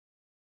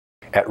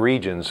At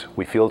Regions,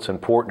 we feel it's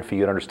important for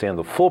you to understand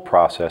the full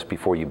process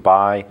before you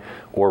buy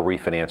or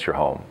refinance your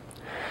home.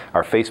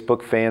 Our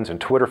Facebook fans and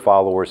Twitter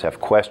followers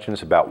have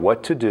questions about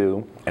what to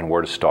do and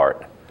where to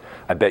start.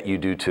 I bet you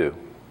do too.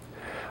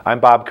 I'm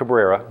Bob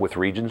Cabrera with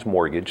Regions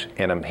Mortgage,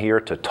 and I'm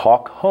here to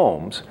talk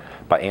homes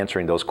by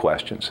answering those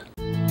questions.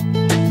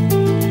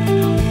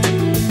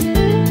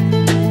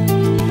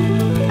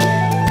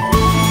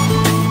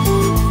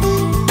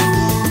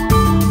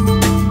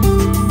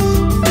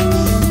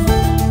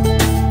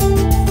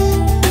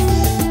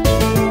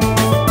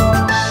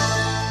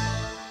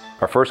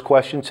 Our first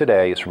question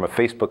today is from a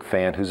Facebook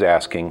fan who's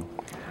asking,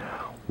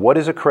 what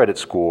is a credit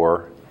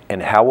score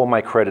and how will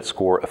my credit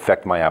score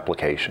affect my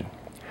application?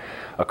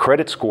 A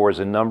credit score is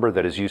a number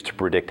that is used to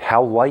predict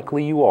how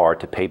likely you are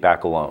to pay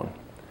back a loan.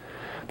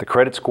 The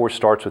credit score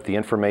starts with the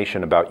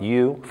information about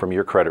you from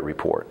your credit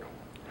report.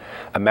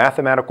 A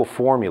mathematical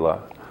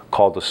formula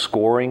called the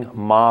scoring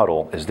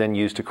model is then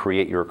used to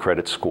create your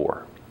credit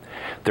score.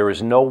 There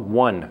is no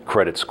one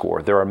credit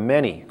score. There are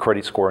many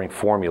credit scoring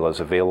formulas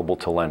available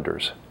to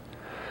lenders.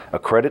 A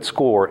credit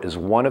score is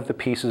one of the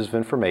pieces of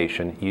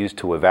information used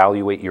to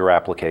evaluate your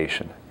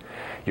application.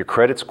 Your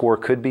credit score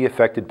could be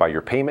affected by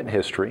your payment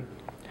history,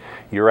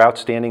 your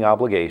outstanding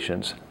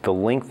obligations, the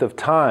length of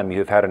time you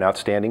have had an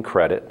outstanding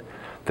credit,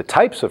 the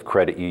types of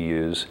credit you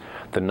use,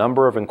 the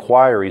number of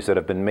inquiries that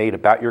have been made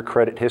about your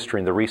credit history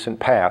in the recent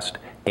past,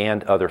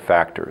 and other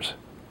factors.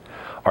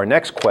 Our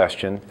next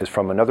question is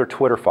from another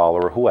Twitter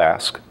follower who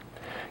asks,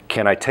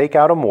 can I take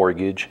out a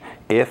mortgage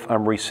if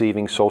I'm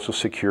receiving Social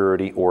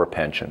Security or a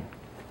pension?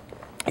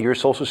 Your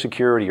Social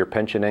Security or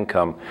pension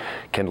income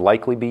can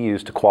likely be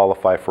used to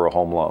qualify for a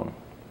home loan.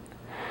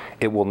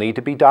 It will need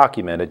to be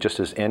documented just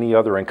as any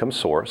other income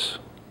source.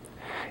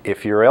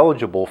 If you're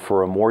eligible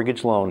for a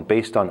mortgage loan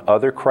based on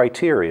other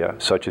criteria,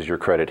 such as your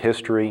credit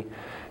history,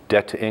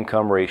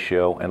 debt-to-income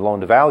ratio, and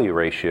loan-to-value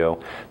ratio,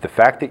 the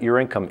fact that your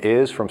income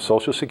is from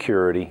Social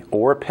Security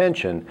or a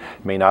pension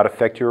may not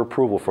affect your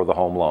approval for the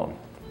home loan.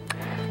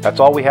 That's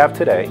all we have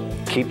today.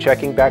 Keep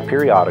checking back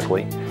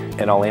periodically,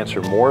 and I'll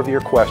answer more of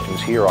your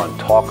questions here on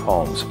Talk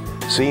Homes.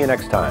 See you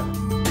next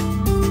time.